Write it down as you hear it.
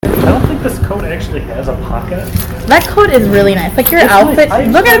that this coat actually has a pocket? That coat is really nice. Like your outfit.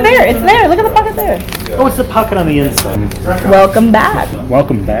 Look at it there. It's there. Look at the pocket there. Oh, it's the pocket on the inside. Welcome back.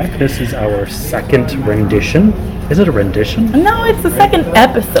 Welcome back. This is our second rendition. Is it a rendition? No, it's the second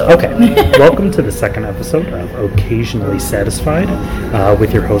episode. Okay. Welcome to the second episode of Occasionally Satisfied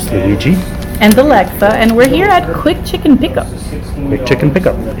with your host Luigi. And Alexa, and we're here at Quick Chicken Pickup. Quick Chicken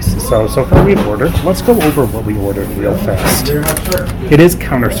Pickup. So far we've ordered. Let's go over what we ordered real fast. It is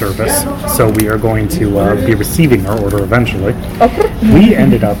counter service, so we are going to be receiving our order eventually. Okay. We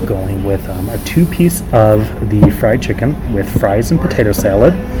ended up going with a 2-piece of the fried chicken with fries and potato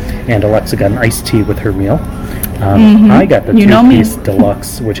salad, and Alexa got an iced tea with her meal. I got the 2-piece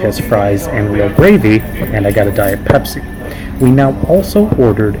deluxe, which has fries and real gravy, and I got a Diet Pepsi. We now also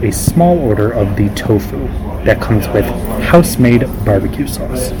ordered a small order of the tofu that comes with house-made barbecue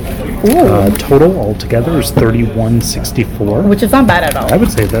sauce. Total altogether is $31.64, which is not bad at all. I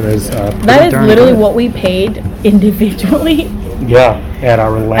would say that is that is literally what we paid individually. Yeah, at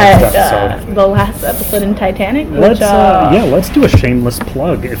our last episode. The last episode in Titanic. Let's do a shameless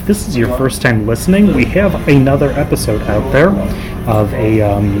plug. If this is your first time listening, we have another episode out there of a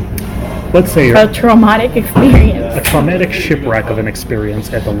traumatic experience. A traumatic shipwreck of an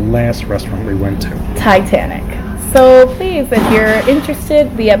experience at the last restaurant we went to. Titanic. So please, if you're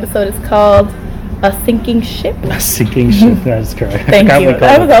interested, the episode is called A Sinking Ship. A Sinking Ship, that is correct. Thank you.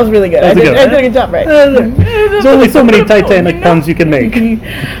 That was really good. I did a good job, right? There's only so many Titanic puns you can make.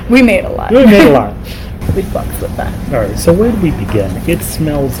 We made a lot. We fucked with that. Alright, so where do we begin? It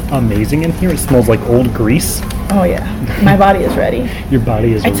smells amazing in here. It smells like old grease. Oh yeah. My body is ready. Your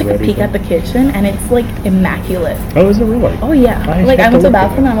body is ready. I took a peek at the kitchen and it's like immaculate. Oh, is it really? Oh yeah. I went to the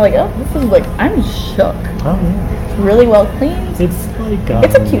bathroom and I'm like, oh, this is like, I'm shook. Oh yeah. It's really well cleaned. It's like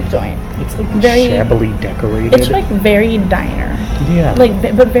it's a cute joint. It's like very shabbily decorated. It's like very diner. Yeah. Like,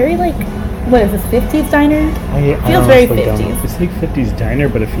 but very like, what is this, 50s diner? Feels very 50s. It's like 50s diner,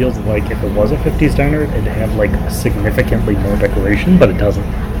 but it feels like if it was a 50s diner, it'd have like significantly more decoration, but it doesn't.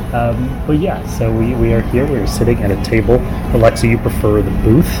 But yeah, so we are here. We're sitting at a table. Alexa, you prefer the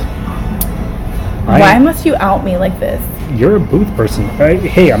booth? Why must you out me like this? You're a booth person.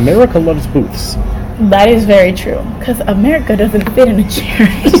 Hey, America loves booths. That is very true, because America doesn't fit in a chair.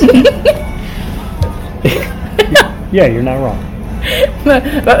 Yeah, you're not wrong. But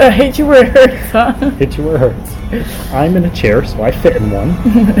hit you where it hurts, huh? Hit you where it hurts. I'm in a chair, so I fit in one.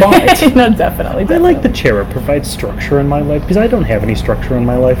 But no, definitely. I like the chair. It provides structure in my life, because I don't have any structure in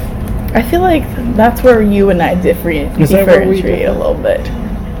my life. I feel like that's where you and I differentiate a little bit.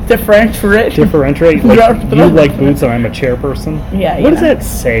 Differentiate? Like, you like boots and I'm a chair person? Yeah. What does that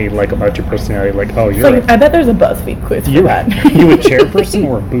say, like, about your personality? Like, oh, you're I bet there's a BuzzFeed quiz for that. You a chair person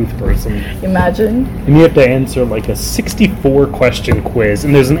or a booth person? Imagine. And you have to answer, like, a 64-question quiz,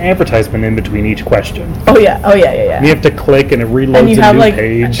 and there's an advertisement in between each question. Oh, yeah. And you have to click, and it reloads and you a have, new like,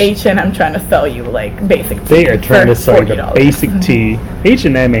 page. H&M trying to sell you, like, basic tea. They are trying to sell you the basic tea.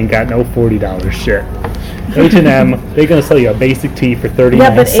 H&M ain't got no $40 shit. H&M, they're going to sell you a basic tea for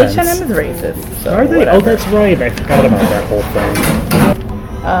 39 cents. Yeah, but H&M is racist. So are they? whatever. Oh, that's right. I forgot about that whole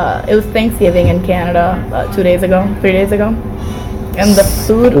thing. It was Thanksgiving in Canada 3 days ago. And the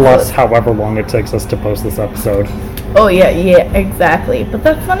food plus however long it takes us to post this episode. Oh, yeah, exactly. But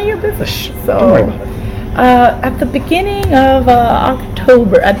that's none of your business. So, at the beginning of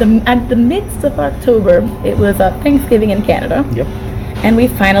October, at the midst of October, it was Thanksgiving in Canada. Yep. And we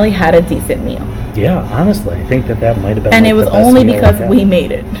finally had a decent meal. Yeah, honestly, I think that might have been. And it was only because we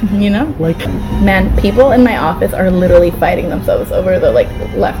made it, you know? Like, man, people in my office are literally fighting themselves over the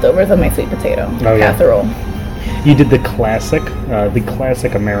leftovers of my sweet potato casserole. Yeah. You did the classic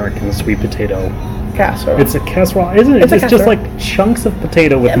American sweet potato casserole. It's a casserole, isn't it? It's just like chunks of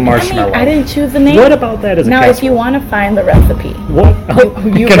potato with marshmallow. I didn't choose the name. What about that as a casserole? Now, if you want to find the recipe,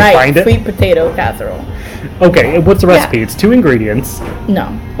 you can find it. Sweet potato casserole. Okay, what's the recipe? Yeah. It's 2 ingredients.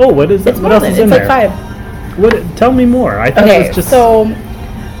 No. Oh, what is it? What else is in there? It's like 5. What? Tell me more. I thought it was just. So,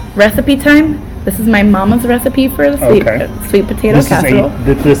 recipe time. This is my mama's recipe for the sweet potato casserole.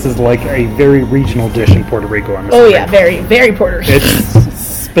 This is like a very regional dish in Puerto Rico. I'm assuming. Oh yeah, very, very Puerto Rico. It's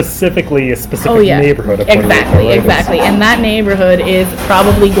specifically a specific neighborhood of Puerto Rico. Exactly. And that neighborhood is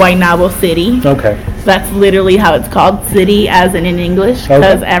probably Guaynabo City. Okay. That's literally how it's called, city as in English,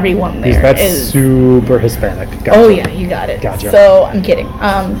 because everyone there is super Hispanic. Gotcha. Oh yeah, you got it. Gotcha. So I'm kidding.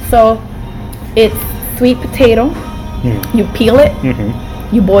 So it's sweet potato. You peel it.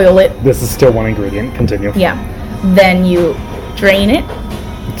 Mm-hmm. You boil it. This is still one ingredient. Continue. Yeah. Then you drain it.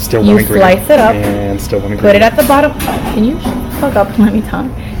 Still one ingredient. You slice it up. And still one ingredient. Put it at the bottom. Can you fuck up and let me talk?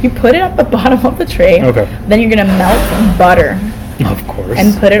 You put it at the bottom of the tray. Okay. Then you're gonna melt butter Of course.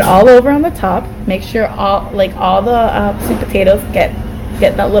 And put it all over on the top. Make sure all the sweet potatoes get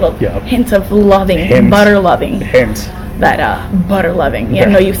that little hint of butter loving. That butter loving. Yeah,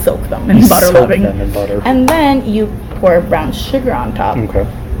 no, you soak them in butter loving. And then you pour brown sugar on top. Okay.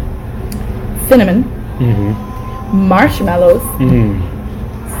 Cinnamon. Marshmallows.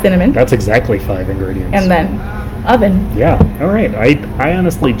 Cinnamon. That's exactly 5 ingredients. And then oven. Yeah. All right. I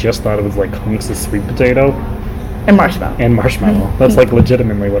honestly just thought it was like hunks of sweet potato and marshmallow. That's like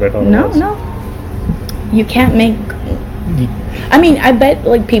legitimately what I thought it was. No. You can't make. I mean, I bet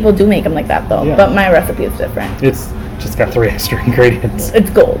like people do make them like that though. Yeah. But my recipe is different. It's just got 3 extra ingredients. It's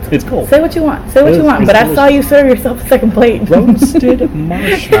gold. Say what you want. But delicious. I saw you serve yourself a second plate. Roasted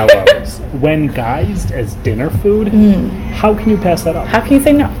marshmallows. When guised as dinner food, how can you pass that up? How can you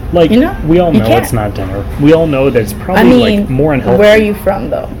say no? Like, we all know it's not dinner. We all know that it's probably like more unhealthy. Where are you from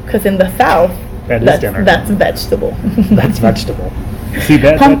though? Because in the South, that's dinner. That's vegetable. That's vegetable. See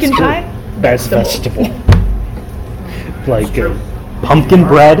that? Pumpkin pie? That's vegetable. Like pumpkin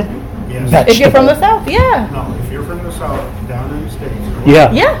bread. Yes. Vegetable. If you're from the South, No, if you're from the South, down in the States.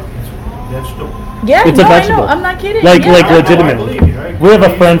 Vegetable. Yeah, it's a vegetable. I know. I'm not kidding. Like legitimately. We have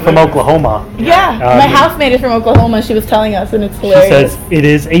a friend from Oklahoma. Yeah, my housemate is from Oklahoma. She was telling us, and it's hilarious. She says it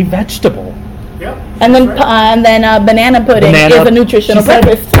is a vegetable. Yep. And then banana pudding is a nutritional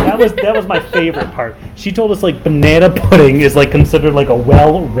breakfast. That was my favorite part. She told us like banana pudding is like considered like a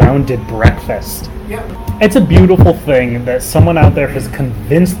well-rounded breakfast. Yep. It's a beautiful thing that someone out there has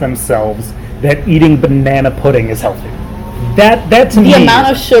convinced themselves that eating banana pudding is healthy. That to me, the amount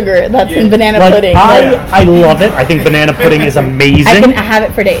of sugar that's in banana pudding. I love it. I think banana pudding is amazing. I can have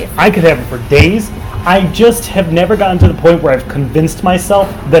it for days. I could have it for days. I just have never gotten to the point where I've convinced myself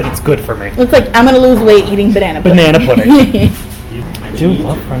that it's good for me. It's like I'm gonna lose weight eating banana pudding. I do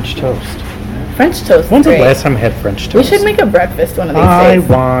love French toast. French toast. When's the last time I had French toast? We should make a breakfast one of these days. I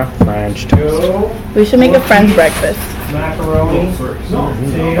want French toast. We should make a French breakfast. Macaroni.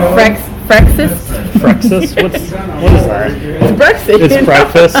 Frexis? What is that? It's breakfast. It's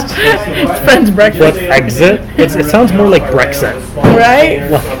breakfast. It's French breakfast. What, exit? It sounds more like Brexit. Right?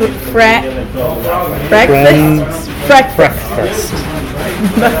 Breakfast.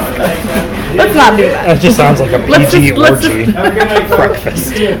 Let's not do that. That just sounds like a PG orgy.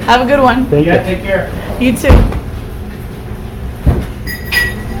 Breakfast. Have a good one. Thank you. Take care. You too.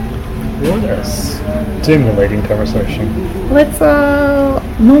 What a stimulating conversation. Let's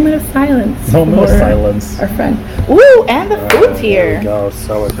moment of silence. Moment of silence. Our friend. Ooh, and the food's here. There we go.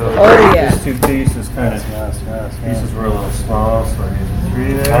 So oh yeah. These 2 pieces kind of pieces were a little small, so I need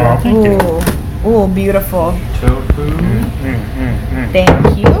 3 there. Oh, thank you. Ooh, beautiful. Tofu.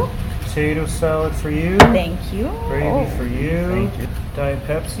 Thank you. Potato salad for you. Thank you. Gravy for you. Thank you. Diet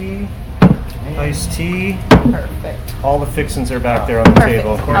Pepsi. Iced tea. Perfect. All the fixins are back there on the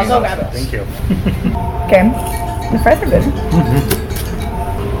table. I'll go grab it. Thank you. Okay. The fries are good.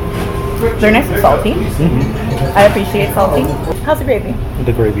 They're nice and salty. I appreciate salty. How's the gravy?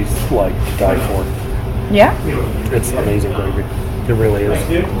 The gravy's like to die for. Yeah? It's amazing gravy. It really is.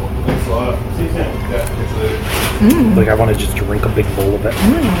 Like I want to just drink a big bowl of it.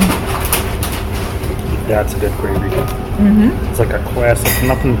 That's a good gravy. It's like a classic.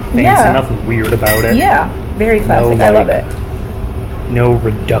 Nothing fancy, nothing weird about it. Yeah, very classic. No, I love it. No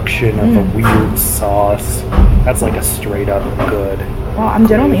reduction of a weird sauce. That's like a straight up good. Well, I'm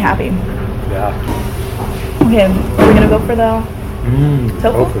generally happy. Yeah. Okay, are we gonna go for the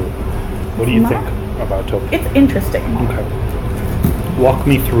tofu? What do you think about tofu? It's interesting. Okay. Walk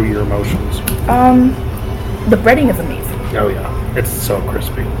me through your emotions. The breading is amazing. Oh yeah, it's so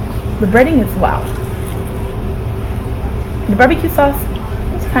crispy. The breading is wow. The barbecue sauce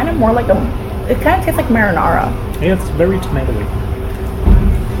is kind of more like it kind of tastes like marinara. Yeah, it's very tomatoey.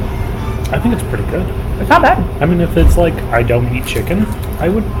 I think it's pretty good. It's not bad. I mean, if it's like I don't eat chicken, I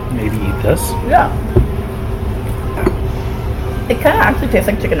would maybe eat this. Yeah. It kind of actually tastes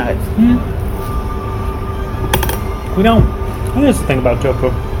like chicken nuggets. You know, I think that's the thing about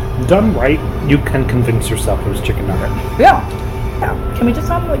tofu. Done right, you can convince yourself it was chicken nugget. Yeah. Yeah. Can we just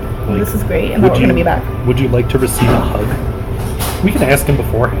tell him like this is great and then we're gonna be back? Would you like to receive a hug? We can ask him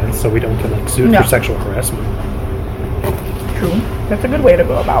beforehand so we don't get like sued for sexual harassment. True. That's a good way to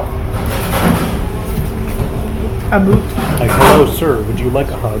go about. A boot. Like, hello, sir. Would you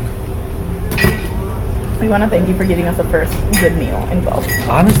like a hug? We want to thank you for giving us the first good meal involved.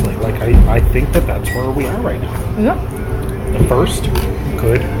 Honestly, like I think that's where we are right now. Yeah. The first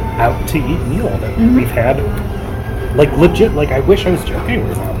good out to eat meal that we've had. Like legit. Like I wish I was joking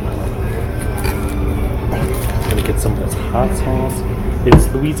right now. Gonna get some of this hot sauce. It's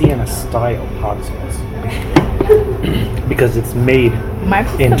Louisiana-style hot sauce. Because it's made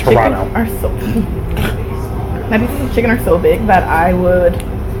in Toronto. My pieces of chicken are so big that I would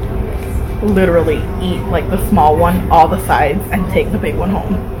literally eat like the small one, all the sides, and take the big one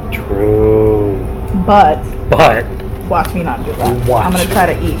home. True. But watch me not do that. I'm gonna try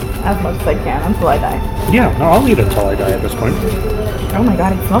to eat as much as I can until I die. Yeah, no, I'll eat until I die at this point. Oh my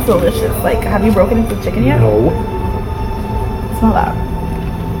god, it smells delicious. Like, have you broken into chicken yet? No. Smell that.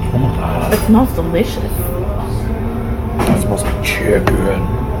 Oh my god. It smells delicious. It smells like chicken.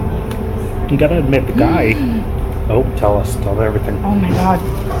 You gotta admit, the guy... Oh, tell everything. Oh my god.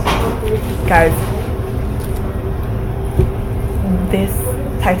 Guys. This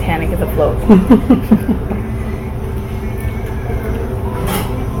Titanic is afloat.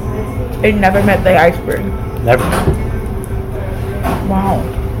 It never met the iceberg. Never. Wow.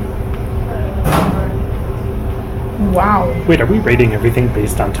 Wow. Wait, are we rating everything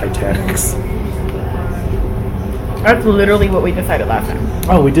based on Titanics? That's literally what we decided last time.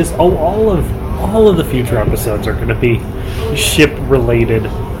 Oh, we just all of the future episodes are going to be ship related.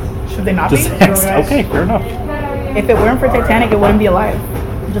 Should they not be? Okay, fair enough. If it weren't for Titanic, it wouldn't be alive.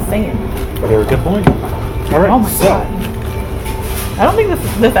 I'm just saying. Very good point. All right. Oh my god. I don't think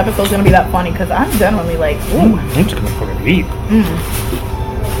this episode's going to be that funny because I'm genuinely like, ooh. I'm just going to fucking eat.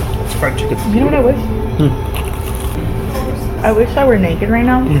 It's fried chicken. You know what I wish? I wish I were naked right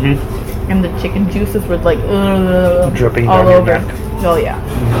now. And the chicken juices were like dripping all down over. Your neck. Oh yeah.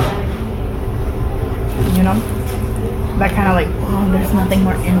 You know, that kind of like, oh, there's nothing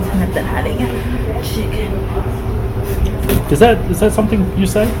more intimate than having chicken. Is that something you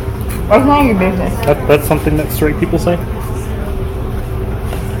say? That's not your business. That's something that straight people say?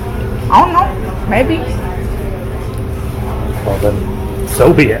 I don't know. Maybe. Well then,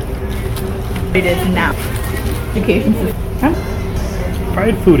 so be it. It is now. Occasion food. Huh?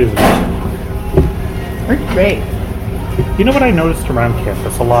 Fried food is amazing. It's great. You know what I noticed around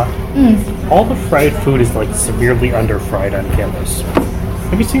campus a lot? All the fried food is like severely underfried on campus.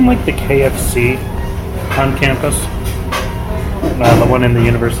 Have you seen like the KFC on campus? The one in the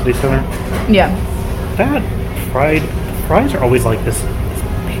University Center? Yeah. That fries are always like this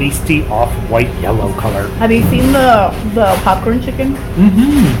pasty off-white yellow color. Have you seen the popcorn chicken?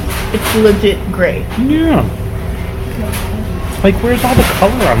 It's legit gray. Yeah. Like, where's all the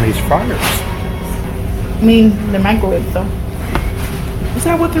color on these fryers? I mean, they're microwave, so. Is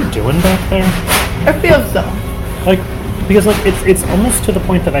that what they're doing back there? I feel so. Like, because like it's almost to the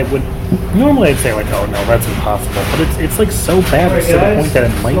point that I would normally I'd say like, oh no, that's impossible. But it's like so bad it's to the point that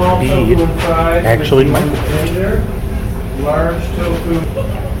it might be actually microwave. Large tofu.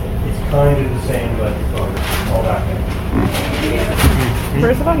 It's kind of the same, but all that.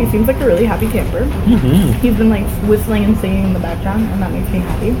 First of all, he seems like a really happy camper. He's been like whistling and singing in the background, and that makes me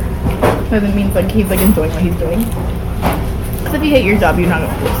happy. Because it means like he's like enjoying what he's doing. Because if you hate your job, you're not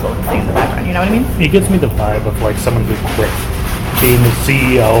going to whistle and sing in the background. You know what I mean? He gives me the vibe of like someone who quit being the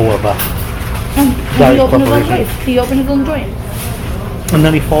CEO of a he opened his own place. He opened his own joint. And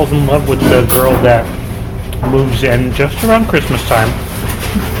then he falls in love with the girl that moves in just around Christmas time.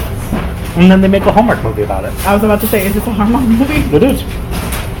 And then they make a Hallmark movie about it. I was about to say, is this a Hallmark movie? It is.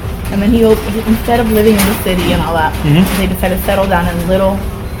 And then instead of living in the city and all that, they decided to settle down in a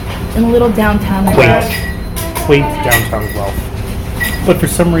little downtown area. Quaint downtown as well. But for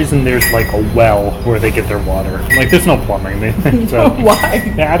some reason, there's like a well where they get their water. Like, there's no plumbing. So,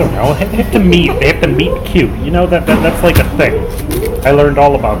 why? Yeah, I don't know. They have to meet cute. You know, that's like a thing. I learned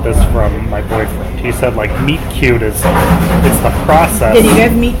all about this from my boyfriend. He said, like, meet cute it's the process. Did you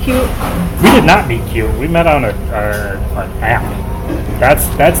guys meet cute? We did not meet cute. We met on an app.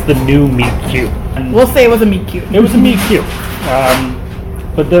 That's the new meet cute. And we'll say it was a meet cute. It was a meet cute.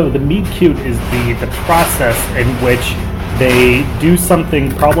 But the meet cute is the process in which they do something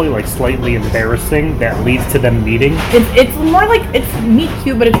probably like slightly embarrassing that leads to them meeting. It's more like it's meet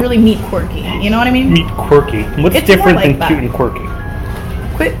cute, but it's really meet quirky. You know what I mean? Meet quirky. What's different than cute and quirky?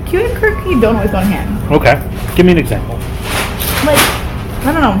 Cute and quirky don't always go hand in hand. Okay, give me an example. Like,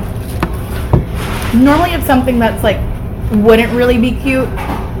 I don't know. Normally it's something that's like wouldn't really be cute,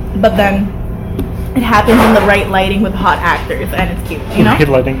 but then it happens in the right lighting with hot actors and it's cute, you know?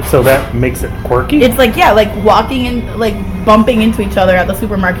 Lighting, so that makes it quirky? It's like, yeah, like walking in, like bumping into each other at the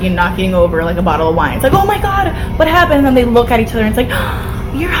supermarket and knocking over like a bottle of wine. It's like, oh my god, what happened? And then they look at each other and it's like,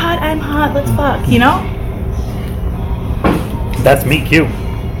 oh, you're hot, I'm hot, let's fuck, you know? That's meet cute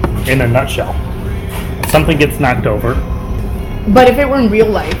in a nutshell. Something gets knocked over. But if it were in real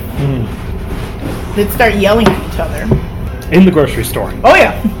life, they'd start yelling at each other. In the grocery store. Oh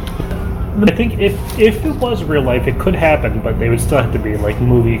yeah. I think if it was real life, it could happen, but they would still have to be like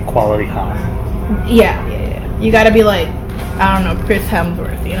movie quality hot. Yeah. You gotta be like, I don't know, Chris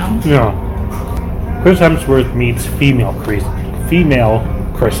Hemsworth, you know? Yeah. Chris Hemsworth meets female Chris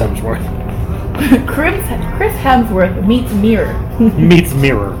Hemsworth. Chris Hemsworth meets Mirror. Meets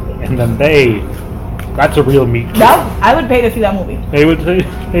Mirror, and then that's a real meet cute. I would pay to see that movie. They would pay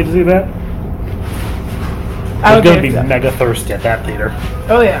to see that? I'm gonna be mega thirsty at that theater.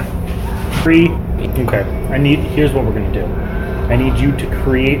 Oh yeah. 3. Okay. Here's what we're gonna do. I need you to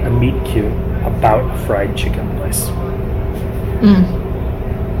create a meet cute about a fried chicken place.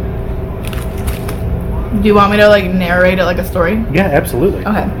 Do you want me to like narrate it like a story? Yeah, absolutely.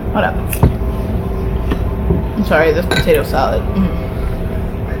 Okay, hold up. I'm sorry, this potato salad.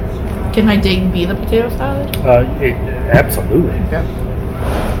 Can my date be the potato salad? Absolutely. Okay.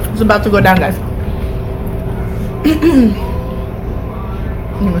 It's about to go down, guys.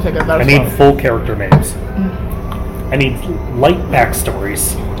 I need full character names. I need light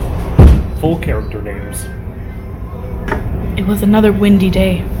backstories. Full character names. It was another windy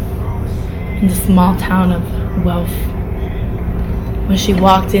day in the small town of Wealth when she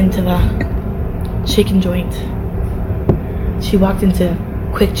walked into the chicken joint. She walked into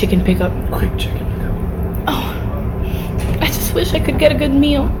Quick Chicken Pickup. Quick Chicken Pickup. Oh, I just wish I could get a good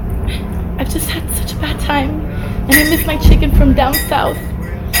meal. I've just had such a bad time, and I miss my chicken from down south.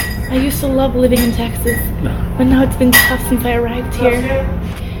 I used to love living in Texas, but now it's been tough since I arrived here.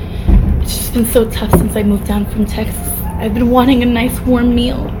 It's just been so tough since I moved down from Texas. I've been wanting a nice warm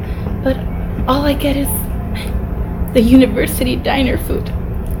meal, but all I get is the university diner food.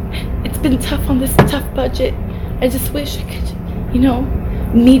 It's been tough on this tough budget. I just wish I could,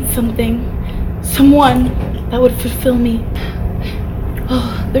 meet someone that would fulfill me.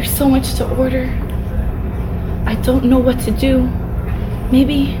 Oh, there's so much to order. I don't know what to do.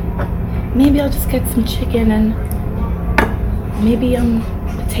 Maybe I'll just get some chicken and maybe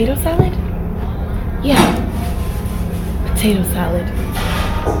potato salad? Yeah, potato salad.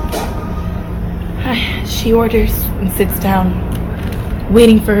 She orders and sits down,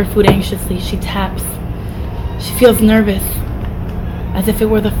 waiting for her food anxiously. She taps. She feels nervous, as if it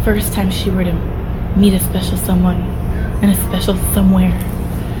were the first time she were to meet a special someone in a special somewhere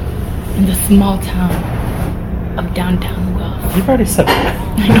in the small town of downtown Wealth. You've already said that.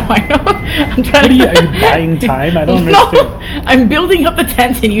 I know. I'm trying to... Are you buying time? I don't understand. I'm building up the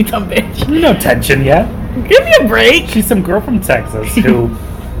tension, you dumb bitch. No tension yet. Give me a break. She's some girl from Texas who...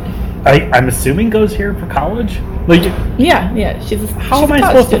 I'm assuming goes here for college? Like, yeah. How am I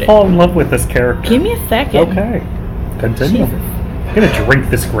supposed to fall in love with this character? Give me a second. Okay. Continue. Jesus. I'm gonna drink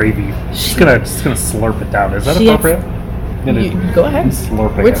this gravy. Just gonna slurp it down. Is that appropriate? Go ahead.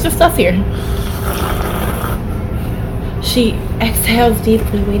 Slurp it. It's just us here. She exhales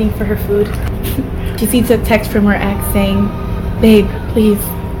deeply, waiting for her food. She sees a text from her ex saying, "Babe, please,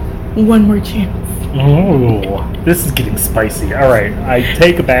 one more chance." Oh, this is getting spicy. All right, I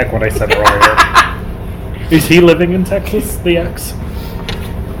take back what I said earlier. Is he living in Texas, the ex?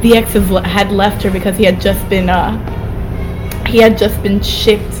 The ex had left her because he had just been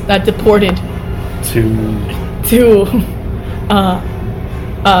shipped, deported to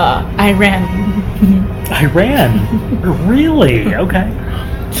Iran. Iran? Really? Okay.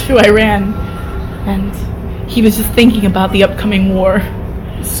 To Iran, and he was just thinking about the upcoming war.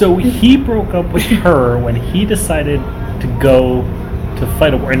 So he broke up with her when he decided to go to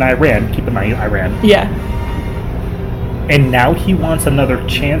fight a war in Iran. Keep in mind, Iran. Yeah. And now he wants another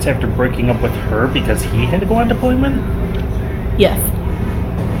chance after breaking up with her because he had to go on deployment? Yes.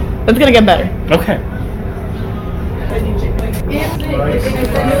 It's gonna get better. Okay.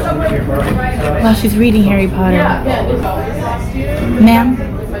 While she's reading Harry Potter. Ma'am,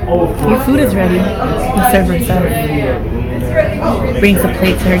 your food is ready, the server says. Brings the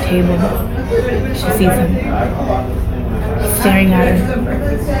plate to her table. She sees him staring at her.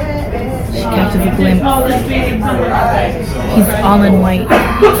 She catches a glimpse. He's all in white.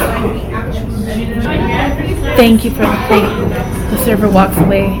 Thank you for the plate. The server walks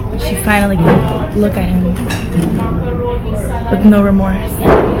away. She finally can look at him with no remorse.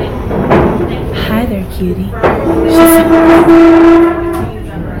 Hi there, cutie.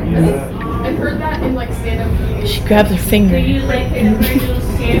 She grabs her finger.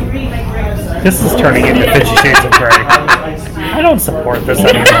 This is turning into 50 Shades of Grey. I don't support this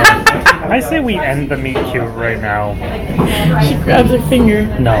anymore. I say we end the meet cute right now. She grabs her finger.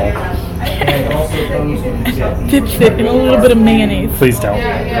 No. Dips it in a little bit of mayonnaise. Please don't.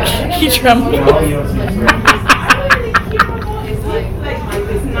 He trembles.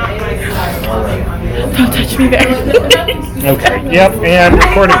 Don't touch me there. Okay. Yep. And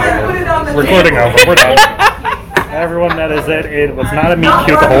recording over. Recording over. We're done. Everyone, that is it. It was not a meet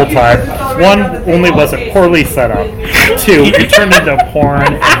cute the whole time. One, only was it poorly set up. Two, it turned into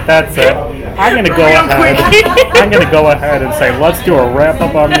porn. That's it. I'm gonna go ahead and say, let's do a wrap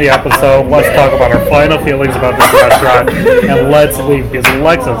up on the episode. Let's talk about our final feelings about this restaurant, and let's leave because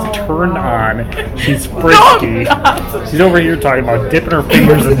Alexa's turned on. She's frisky. She's over here talking about dipping her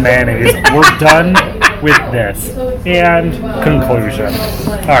fingers in mayonnaise. We're done with this. And conclusion.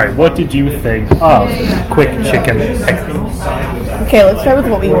 All right, what did you think of Quick Chicken Picnic? Okay, let's start with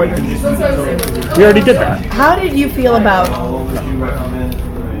what we ordered. We already did that. How did you feel about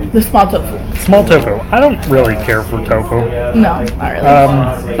the small tofu? Small tofu. I don't really care for tofu. No, not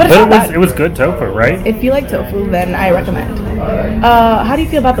really. But it was good tofu, right? If you like tofu, then I recommend. How do you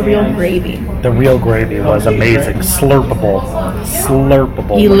feel about the real gravy? The real gravy was amazing. Slurpable.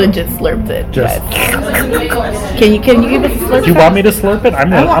 He legit slurped it. Just. Can you give us a slurp? Do you want me to slurp it?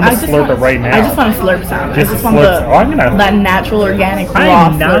 I'm gonna slurp it right now. I just want a slurp sound. Just I just a want slurp. that natural, organic, raw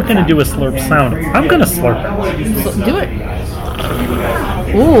I'm not gonna do a slurp sound. I'm gonna slurp it. Do it.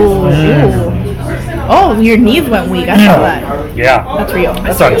 Ooh. Oh, your knees went weak. I saw that. Yeah. That's real.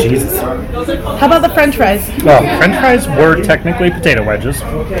 I saw Jesus. How about the French fries? Well, French fries were technically potato wedges.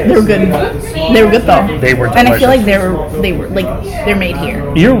 They were good. They were good though. They were delicious. And I feel like they're made here.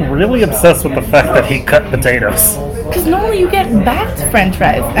 You're really obsessed with the fact that he cut potatoes. Because normally you get backed French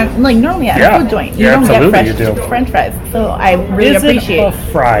fries, and normally at a food joint you don't get fresh French fries. So I really appreciate. Is it a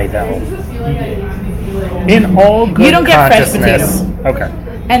fry though? In all good you don't get fresh consciousness. potatoes. Okay.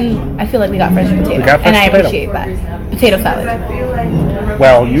 And I feel like we got fresh potatoes. And I appreciate that. Potato salad.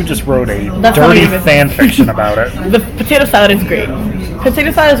 Well, you just wrote a dirty fan fiction about it. The potato salad is great.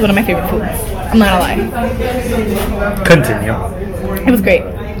 Potato salad is one of my favorite foods. I'm not gonna lie. Continue. It was great.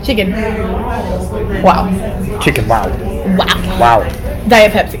 Chicken. Wow. Chicken, wow. Wow. Wow.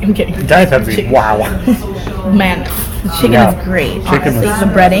 Diet Pepsi. I'm kidding. Diet Pepsi, Chicken. wow. Man, the chicken is great. Honestly, the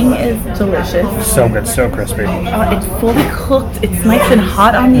breading is delicious. So good, so crispy. It's fully cooked. It's nice and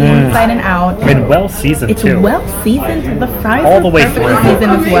hot on the inside and out. And well seasoned too. It's well seasoned. The fries all are the way perfectly through.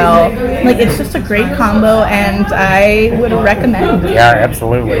 seasoned as well. Like it's just a great combo, and I would recommend. Yeah,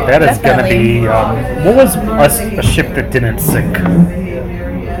 absolutely. That is going to be. What was a ship that didn't sink?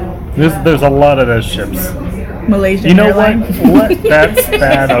 There's a lot of those ships. Malaysian You know Airlines. what? That's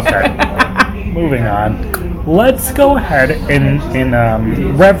bad. Okay. Moving on. Let's go ahead in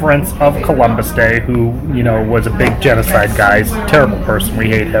reverence of Columbus Day, who was a big genocide guy. He's a terrible person. We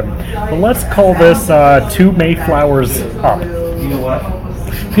hate him. But let's call this two Mayflowers up,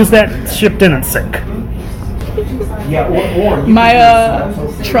 because that ship didn't sink. My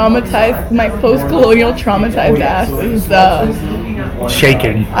my post-colonial traumatized ass is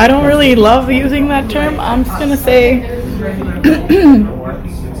shaking. I don't really love using that term. I'm just gonna say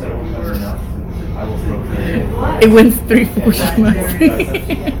it wins 3 Fukushimas.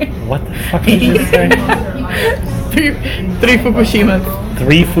 What the fuck did you say? 3 Fukushimas.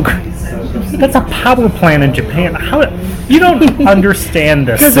 3 Fukushimas. That's a power plant in Japan. How you don't understand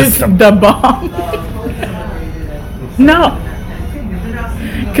this system? Because it's the bomb. No.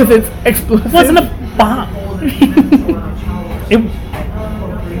 Because it's explosive. It wasn't a bomb.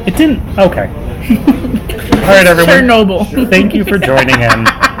 It didn't. Okay. All right, everyone. Chernobyl. Thank you for joining in.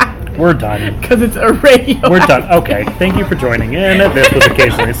 We're done. Because it's a radio. We're done. Okay. Thank you for joining in. This was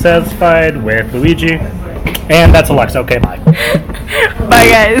Occasionally Satisfied with Luigi. And that's Alexa. Okay, bye. Bye,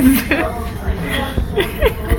 guys.